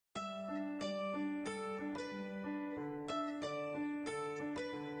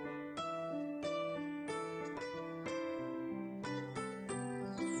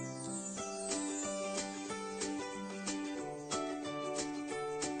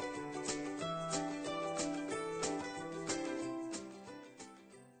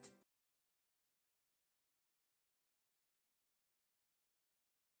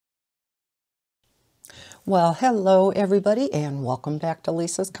Well, hello everybody and welcome back to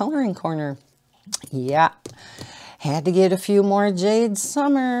Lisa's Coloring Corner. Yeah, had to get a few more Jade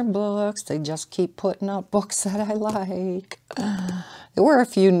Summer books. They just keep putting out books that I like. There were a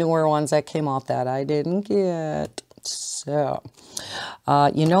few newer ones that came out that I didn't get. So,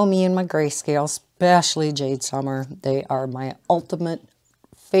 you know me and my grayscale, especially Jade Summer. They are my ultimate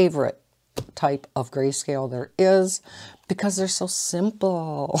favorite type of grayscale there is because they're so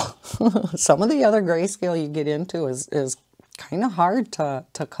simple. Some of the other grayscale you get into is kind of hard to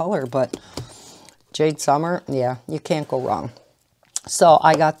color, but Jade Summer, yeah, you can't go wrong. So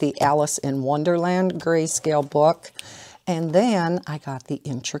I got the Alice in Wonderland grayscale book, and then I got the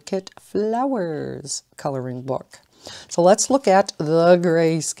Intricate Flowers coloring book. So let's look at the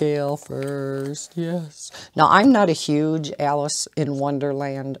grayscale first. Yes. Now, I'm not a huge Alice in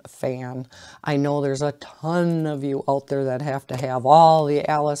Wonderland fan. I know there's a ton of you out there that have to have all the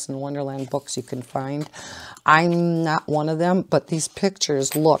Alice in Wonderland books you can find. I'm not one of them, but these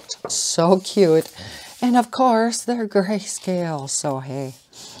pictures looked so cute. And of course, they're grayscale, so hey.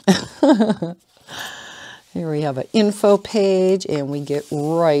 Here we have an info page, and we get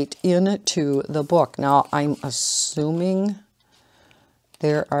right into the book. Now, I'm assuming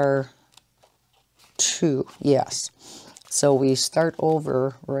there are two. Yes. So we start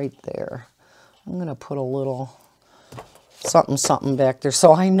over right there. I'm going to put a little something back there.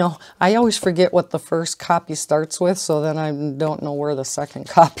 So I know, I always forget what the first copy starts with, so then I don't know where the second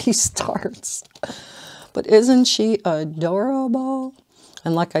copy starts. But isn't she adorable?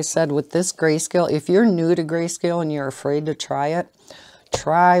 And like I said, with this grayscale, if you're new to grayscale and you're afraid to try it,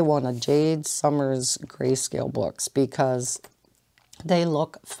 try one of Jade Summer's grayscale books because they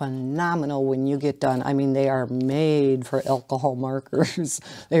look phenomenal when you get done. I mean, they are made for alcohol markers.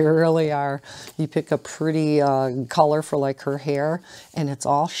 They really are. You pick a pretty color for like her hair, and it's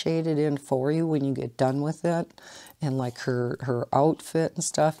all shaded in for you when you get done with it. And like her outfit and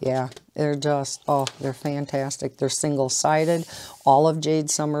stuff, yeah, they're just, oh, they're fantastic. They're single-sided. All of Jade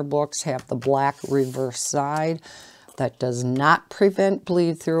Summer books have the black reverse side. That does not prevent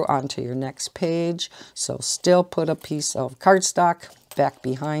bleed through onto your next page. So still put a piece of cardstock back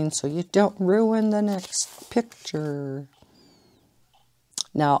behind so you don't ruin the next picture.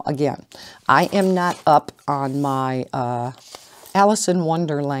 Now, again, I am not up on my Alice in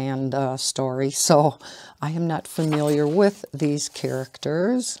Wonderland story, so I am not familiar with these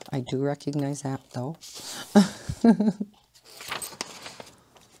characters. I do recognize that, though.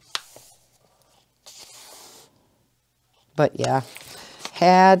 But yeah,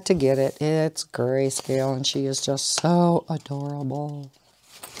 had to get it. It's grayscale, and she is just so adorable.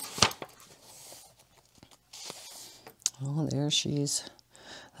 Oh, there she's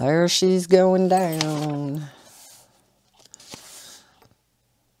going down.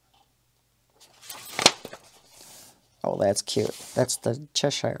 Oh, that's cute. That's the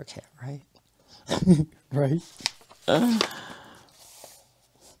Cheshire Cat, right? Right?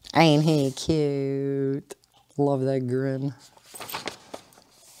 Ain't he cute? Love that grin.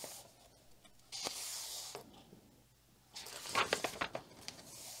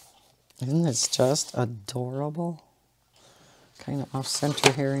 Isn't this just adorable? Kind of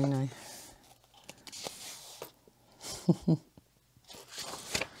off-center here, ain't I?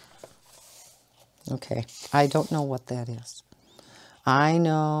 Okay, I don't know what that is. I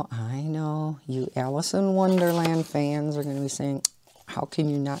know, you Alice in Wonderland fans are going to be saying, how can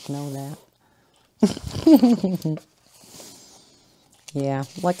you not know that? Yeah,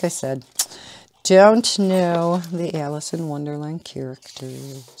 like I said, don't know the Alice in Wonderland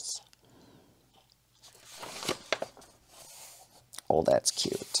characters. Oh, that's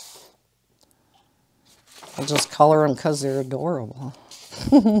cute. I'll just color them because they're adorable.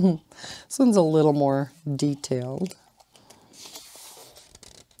 This one's a little more detailed.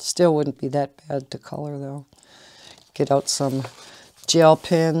 Still wouldn't be that bad to color, though. Get out some gel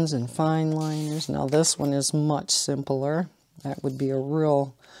pens and fine liners. Now, this one is much simpler. That would be a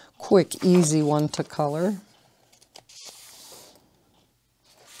real quick, easy one to color.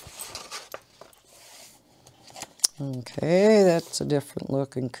 Okay, that's a different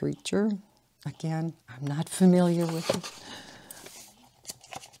looking creature. Again, I'm not familiar with it.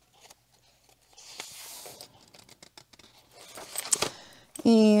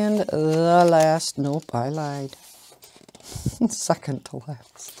 And the last, nope, I lied. Second to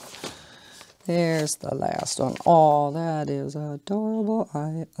last. There's the last one. Oh, that is adorable.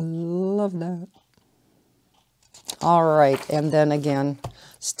 I love that. All right, and then again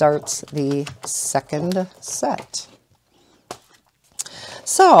starts the second set.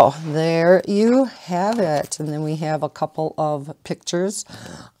 So there you have it. And then we have a couple of pictures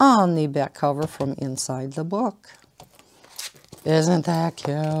on the back cover from inside the book. Isn't that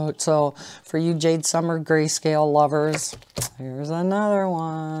cute? So for you Jade Summer grayscale lovers, here's another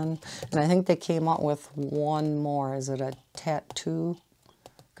one. And I think they came out with one more. Is it a tattoo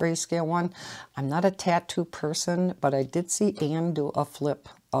grayscale one? I'm not a tattoo person, but I did see Anne do a flip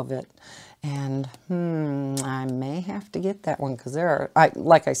of it. And I may have to get that one because there are,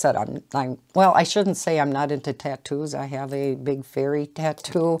 like I said, well, I shouldn't say I'm not into tattoos. I have a big fairy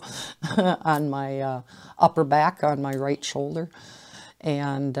tattoo on my upper back on my right shoulder.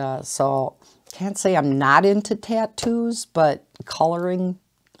 And so can't say I'm not into tattoos, but coloring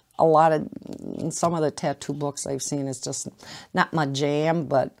a lot of, some of the tattoo books I've seen is just not my jam,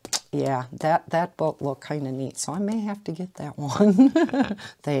 but yeah, that book looked kind of neat, so I may have to get that one.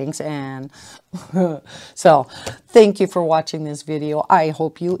 Thanks, Anne. So, thank you for watching this video. I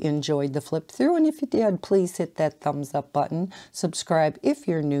hope you enjoyed the flip through, and if you did, please hit that thumbs up button. Subscribe if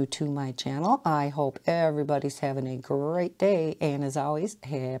you're new to my channel. I hope everybody's having a great day, and as always,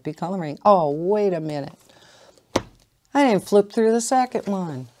 happy coloring. Oh, wait a minute. I didn't flip through the second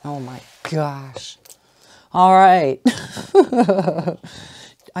one. Oh my gosh. All right.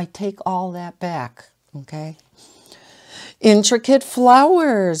 I take all that back, okay? Intricate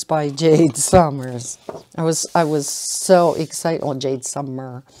Flowers by Jade Summers. I was so excited. Oh, Jade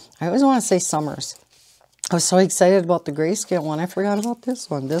Summer. I always want to say Summers. I was so excited about the grayscale one. I forgot about this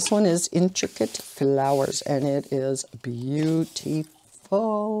one. This one is Intricate Flowers, and it is beautiful.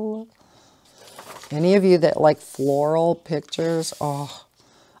 Any of you that like floral pictures, oh,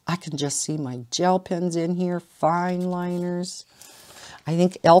 I can just see my gel pens in here, fine liners. I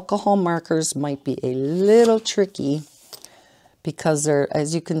think alcohol markers might be a little tricky because there,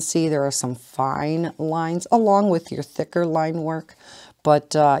 as you can see, there are some fine lines along with your thicker line work.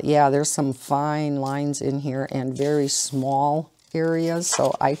 But yeah, there's some fine lines in here and very small areas.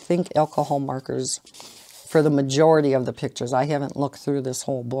 So I think alcohol markers for the majority of the pictures. I haven't looked through this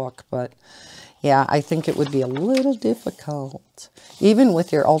whole book, but yeah, I think it would be a little difficult. Even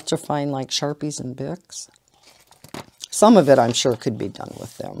with your ultra fine like Sharpies and Bics. Some of it I'm sure could be done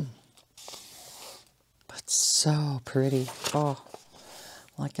with them. But so pretty. Oh,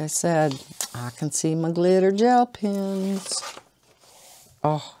 like I said, I can see my glitter gel pens.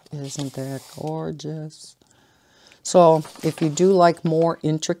 Oh, isn't that gorgeous? So if you do like more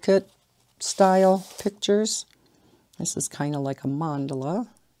intricate style pictures, this is kind of like a mandala.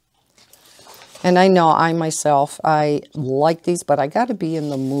 And I know I myself, I like these, but I got to be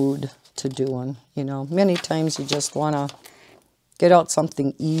in the mood to do them. You know, many times you just want to get out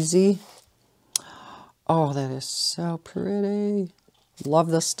something easy. Oh, that is so pretty. Love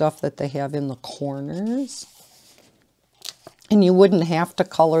the stuff that they have in the corners. And you wouldn't have to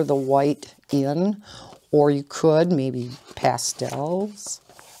color the white in, or you could, maybe pastels.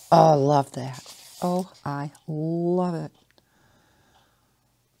 Oh, I love that. Oh, I love it.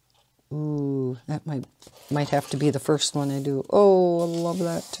 Ooh, that might have to be the first one I do. Oh, I love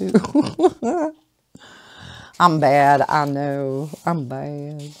that too. I'm bad, I know. I'm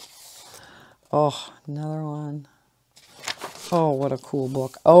bad. Oh, another one. Oh, what a cool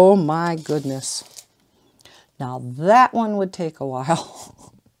book. Oh my goodness. Now that one would take a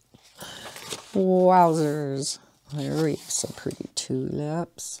while. Wowzers. There we go. Some pretty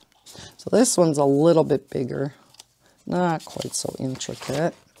tulips. So this one's a little bit bigger. Not quite so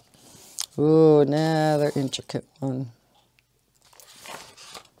intricate. Ooh, another intricate one.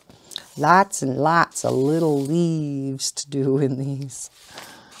 Lots and lots of little leaves to do in these.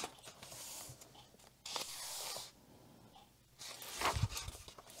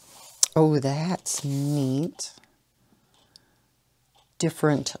 Oh, that's neat.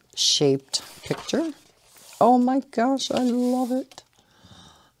 Different shaped picture. Oh my gosh, I love it.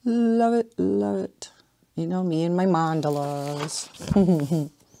 Love it, love it. You know me and my mandalas.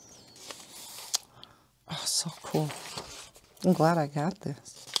 Oh, so cool. I'm glad I got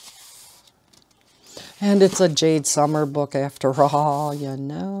this. And it's a Jade Summer book after all, you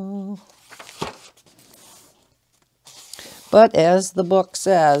know. But as the book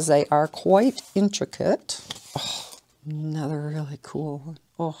says, they are quite intricate. Oh, another really cool one.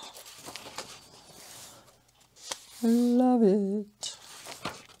 Oh, I love it.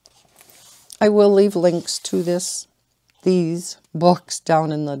 I will leave links to these books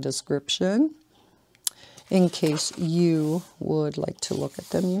down in the description, in case you would like to look at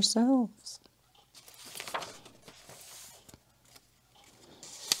them yourselves.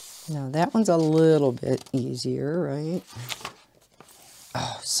 Now that one's a little bit easier, right?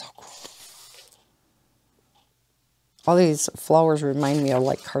 Oh, so cool. All these flowers remind me of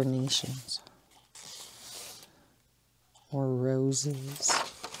like carnations or roses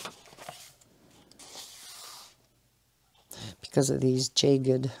because of these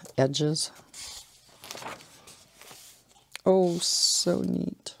jagged edges. Oh, so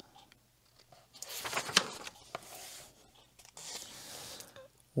neat.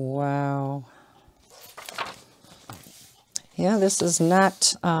 Wow. Yeah, this is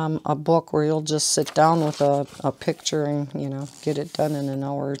not a book where you'll just sit down with a picture and, you know, get it done in an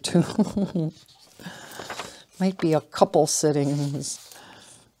hour or two. Might be a couple sittings.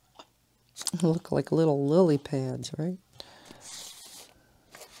 Look like little lily pads, right?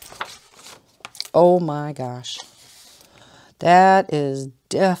 Oh my gosh. That is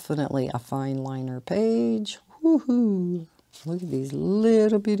definitely a fine liner page. Woohoo! Look at these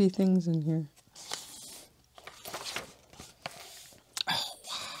little bitty things in here.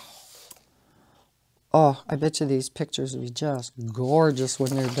 Oh, I bet you these pictures will be just gorgeous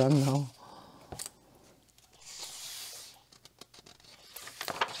when they're done, though.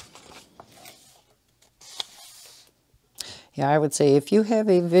 Yeah, I would say if you have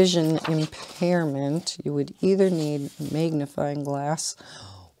a vision impairment, you would either need a magnifying glass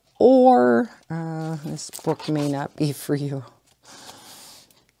or this book may not be for you.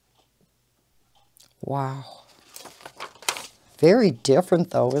 Wow. Very different,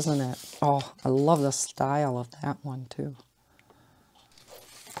 though, isn't it? Oh, I love the style of that one, too.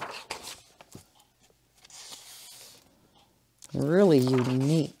 Really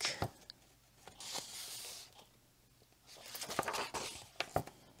unique.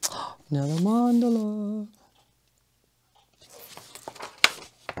 Another mandala.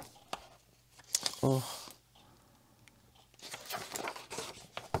 Oh.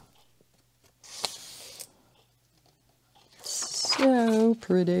 So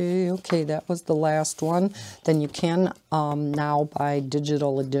pretty. Okay, that was the last one. Then you can now buy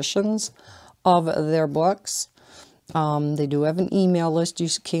digital editions of their books. They do have an email list you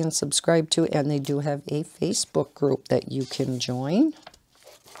can subscribe to, and they do have a Facebook group that you can join.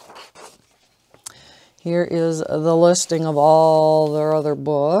 Here is the listing of all their other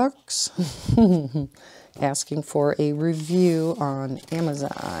books. Asking for a review on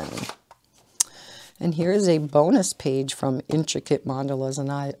Amazon. And here is a bonus page from Intricate Mandalas,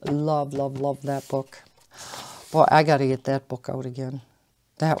 and I love, love, love that book. Boy, I got to get that book out again.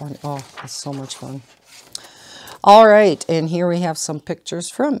 That one, oh, it's so much fun. All right, and here we have some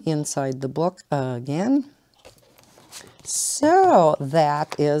pictures from inside the book again. So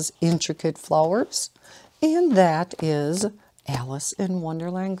that is Intricate Flowers, and that is Alice in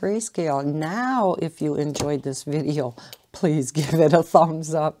Wonderland Grayscale. Now, if you enjoyed this video, please give it a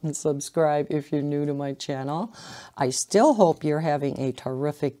thumbs up and subscribe if you're new to my channel. I still hope you're having a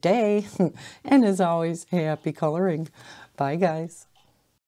terrific day. And as always, happy coloring. Bye, guys.